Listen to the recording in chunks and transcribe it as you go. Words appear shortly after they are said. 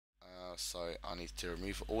So I need to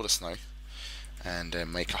remove all the snow and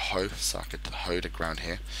make a hoe so I could hoe the ground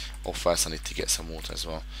here. Or first I need to get some water as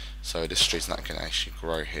well. So this tree's not going to actually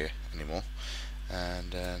grow here anymore.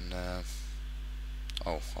 And then,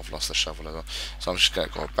 oh, I've lost the shovel as well. So I'm just going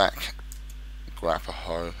to go back, grab a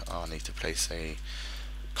hoe. I need to place a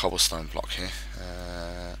cobblestone block here.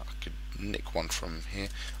 I could nick one from here.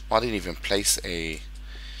 Well, I didn't even place a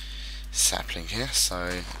sapling here, so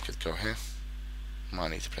I could go here.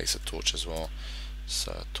 Might need to place a torch as well.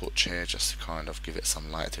 So a torch here just to kind of give it some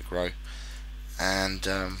light to grow. And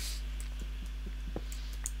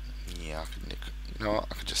yeah, I could nick, you know what,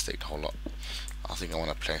 I could just take the whole lot. I think I want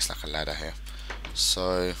to place like a ladder here.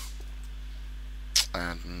 So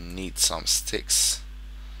I need some sticks.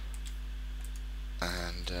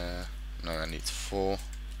 And no, I need 4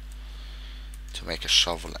 to make a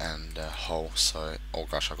shovel and a hoe. So, oh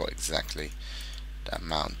gosh, I got exactly the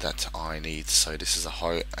amount that I need. So this is a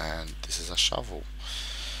hoe and this is a shovel.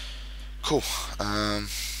 Cool.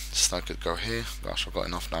 Snow could go here. Gosh, I've got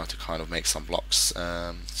enough now to kind of make some blocks.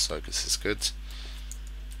 So this is good.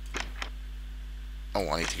 Oh,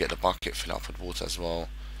 I need to get the bucket, fill up with water as well.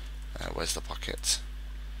 Where's the bucket?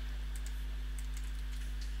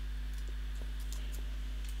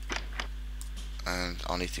 And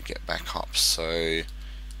I need to get back up, so you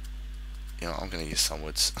know, I'm going to use some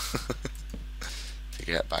woods to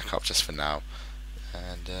get back up just for now.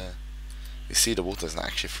 And you see the water's not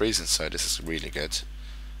actually freezing, so this is really good.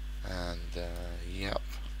 And yep.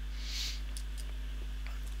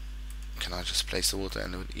 Can I just place the water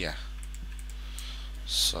in the, yeah.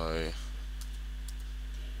 So,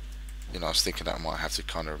 you know, I was thinking that I might have to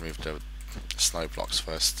kind of remove the snow blocks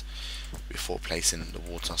first before placing the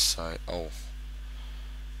water. So, oh,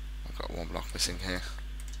 I've got 1 block missing here.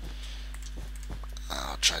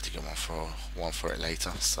 I'll try to get one for it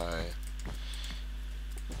later. So,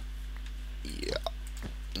 yeah,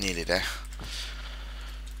 nearly there.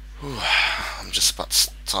 Whew. I'm just about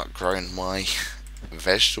to start growing my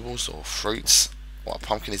vegetables or fruits. Well,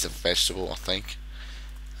 pumpkin is a vegetable, I think,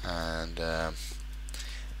 and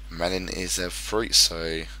melon is a fruit.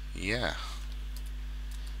 So yeah,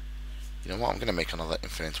 you know what? I'm gonna make another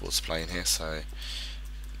infinite water supply in here. So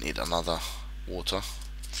need another water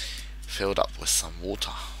filled up with some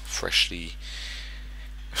water, freshly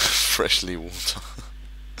water.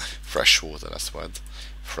 Fresh water, that's the word.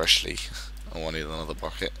 Freshly. I need another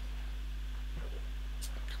bucket.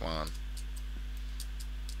 Come on.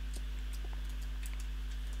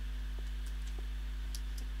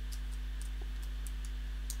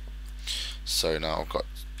 So now I've got,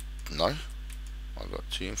 no, I've got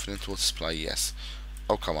 2 infinite water supply, yes.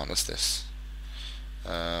 Oh come on, what's this?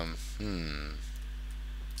 What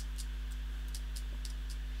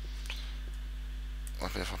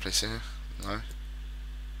if I place it here? No.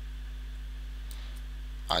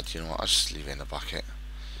 Do you know what? I'll just leave it in the bucket.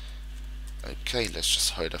 Okay, let's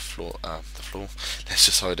just hoe the floor. Let's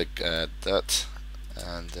just hoe the dirt,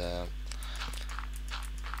 and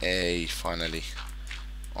finally.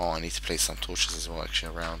 Oh, I need to place some torches as well,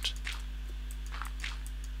 actually, around.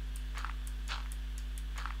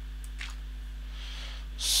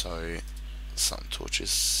 So, some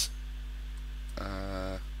torches.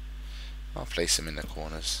 I'll place them in the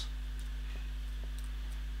corners.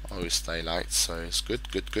 Oh, it's daylight, so it's good.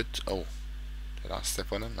 Oh, did I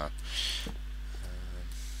step on them? No.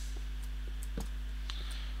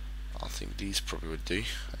 I think these probably would do.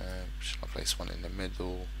 Should I place one in the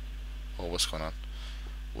middle? Oh, what's going on?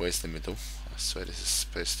 Where's the middle? I swear this is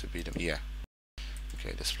supposed to be the, yeah.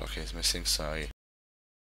 Okay, this block is missing, so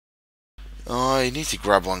I need to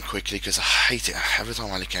grab one quickly because I hate it. Every time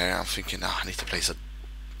I look at it, I'm thinking, oh, I need to place a,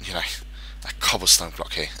 you know, a cobblestone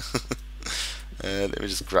block here. Let me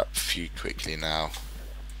just grab a few quickly now.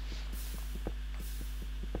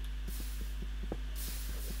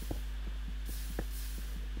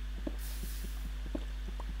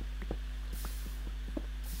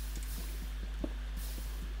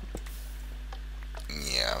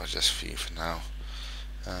 Yeah, I'll just few for now.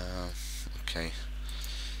 Okay,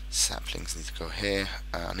 saplings need to go here.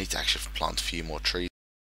 I need to actually plant a few more trees.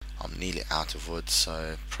 I'm nearly out of wood,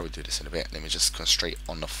 so probably do this in a bit. Let me just concentrate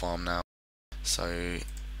on the farm now. So,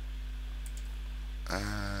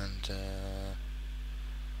 and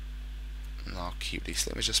I'll keep these.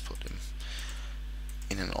 Let me just put them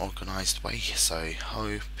in an organized way. So,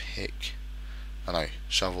 hoe, pick,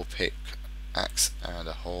 shovel, pick, axe, and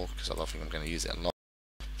a hoe, because I don't think I'm going to use it a lot.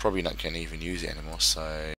 Probably not going to even use it anymore,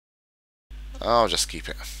 so I'll just keep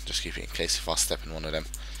it. Just keep it in case if I step in one of them.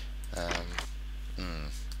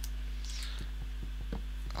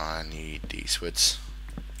 I need these woods.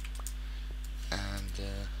 And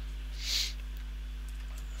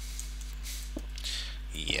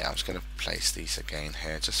yeah, I'm just going to place these again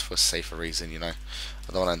here just for a safer reason, you know.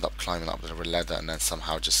 I don't want to end up climbing up the ladder and then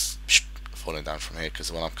somehow just falling down from here,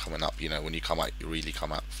 because when I'm coming up, you know, when you come out, you really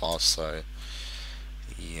come out fast. So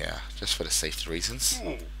yeah, just for the safety reasons.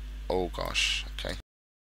 Oh gosh, okay.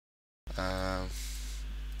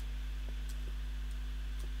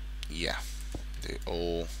 Yeah, they're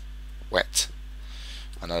all wet.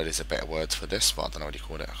 I know there's a better word for this, but I don't know what you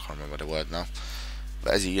call it. I can't remember the word now.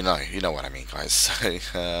 But as you know what I mean, guys. So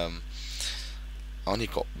I only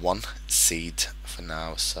got one seed for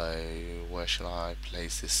now, so where shall I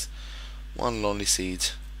place this one lonely seed?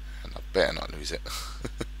 And I better not lose it.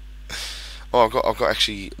 Oh, I've got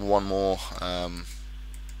actually one more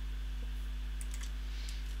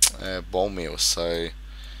bone meal, so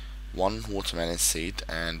one watermelon seed,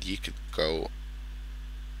 and you could go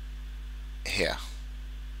here.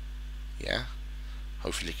 Yeah,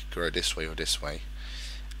 hopefully it could grow this way or this way.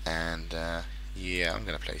 And yeah, I'm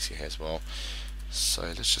gonna place you here as well. So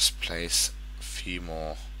let's just place a few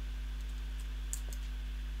more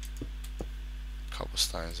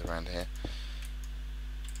cobblestones around here.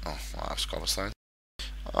 Oh, well, that's cobblestone.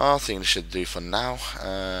 I think this should do for now.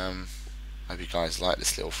 Hope you guys like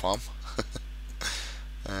this little farm.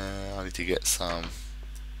 I need to get some.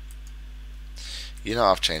 You know,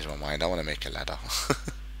 I've changed my mind. I want to make a ladder.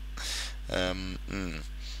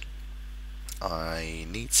 I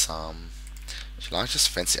need some. Shall I just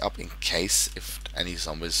fence it up in case if any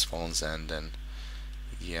zombies spawns, and then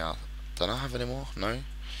yeah. Don't I have any more? No.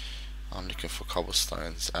 I'm looking for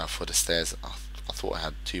cobblestones for the stairs. I thought I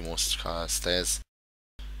had two more stairs.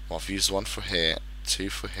 Well, I've used one for here, two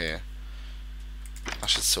for here. I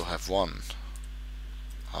should still have one.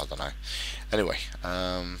 I don't know. Anyway,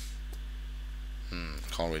 can't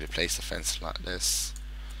really place the fence like this.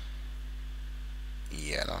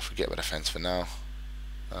 Yeah, no, forget about the fence for now.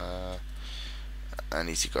 I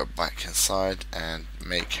need to go back inside and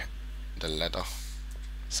make the ladder.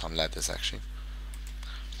 Some ladders actually.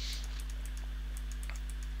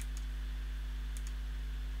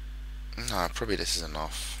 No, probably this is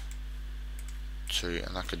enough. Two,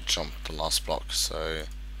 and I could jump the last block, so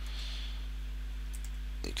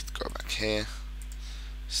you could go back here.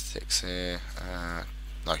 Sticks here.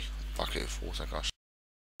 No, bucket of water, gosh.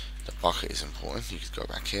 The bucket is important. You could go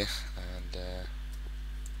back here and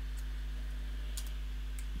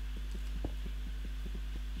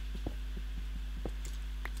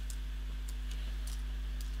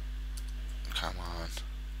come on.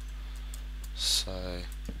 So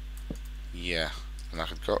yeah, and I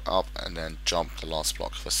could go up and then jump the last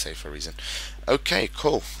block for safer reason. Okay,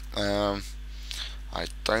 cool. I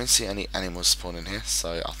don't see any animals spawning here,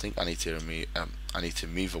 so I think I need to remove. I need to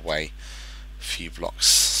move away a few blocks.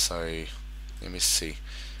 So let me see.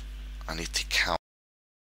 I need to count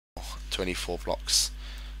 24 blocks.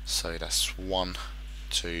 So that's 1,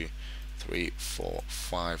 2, 3, 4,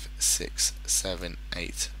 5, 6, 7,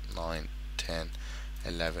 8, 9, 10,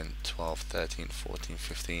 11, 12, 13, 14,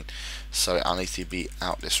 15. So I need to be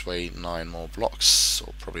out this way 9 more blocks,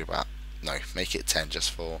 or probably about, no, make it 10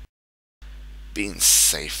 just for being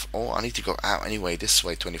safe. Or I need to go out anyway this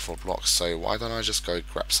way 24 blocks, so why don't I just go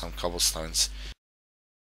grab some cobblestones.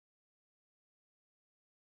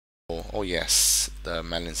 Oh yes, the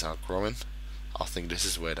melons are growing. I think this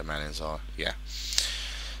is where the melons are, yeah.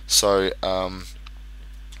 So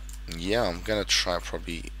yeah, I'm gonna try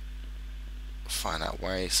probably find that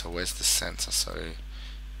way. So where's the center? So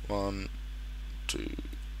 1, 2,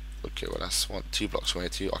 okay, well that's 2 blocks away,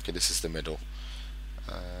 2, okay, this is the middle.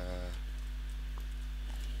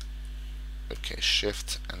 Okay,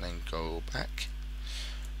 shift and then go back.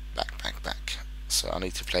 So I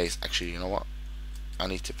need to place, actually, you know what, I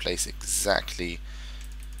need to place exactly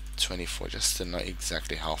 24 just to know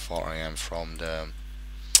exactly how far I am from the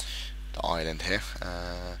island here.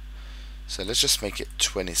 So let's just make it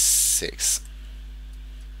 26.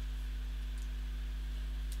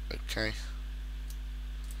 Okay.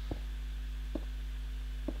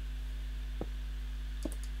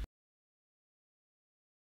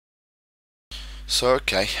 So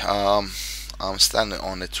okay, I'm standing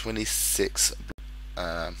on the 26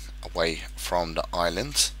 away from the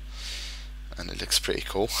island, and it looks pretty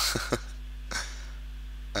cool.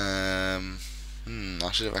 I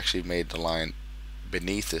should have actually made the line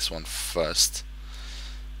beneath this one first.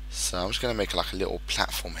 So I'm just gonna make like a little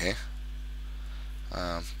platform here.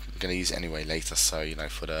 I'm gonna use it anyway later, so you know,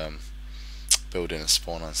 for the building a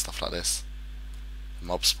spawner and stuff like this,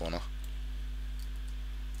 mob spawner.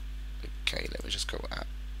 Okay, let me just go at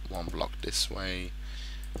 1 block this way.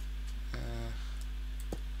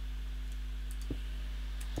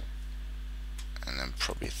 And then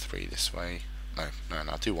probably 3 this way.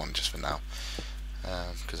 I do one just for now,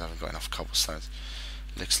 because I haven't got enough cobblestones.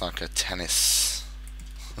 Looks like a tennis.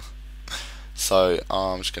 So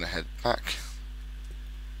I'm just gonna head back.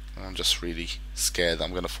 I'm just really scared that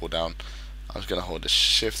I'm gonna fall down. I'm just gonna hold the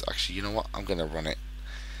shift. Actually, you know what? I'm gonna run it.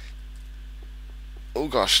 Oh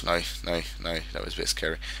gosh, no, that was a bit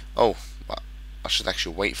scary. Oh, but I should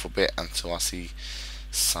actually wait for a bit until I see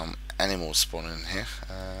some animals spawning in here.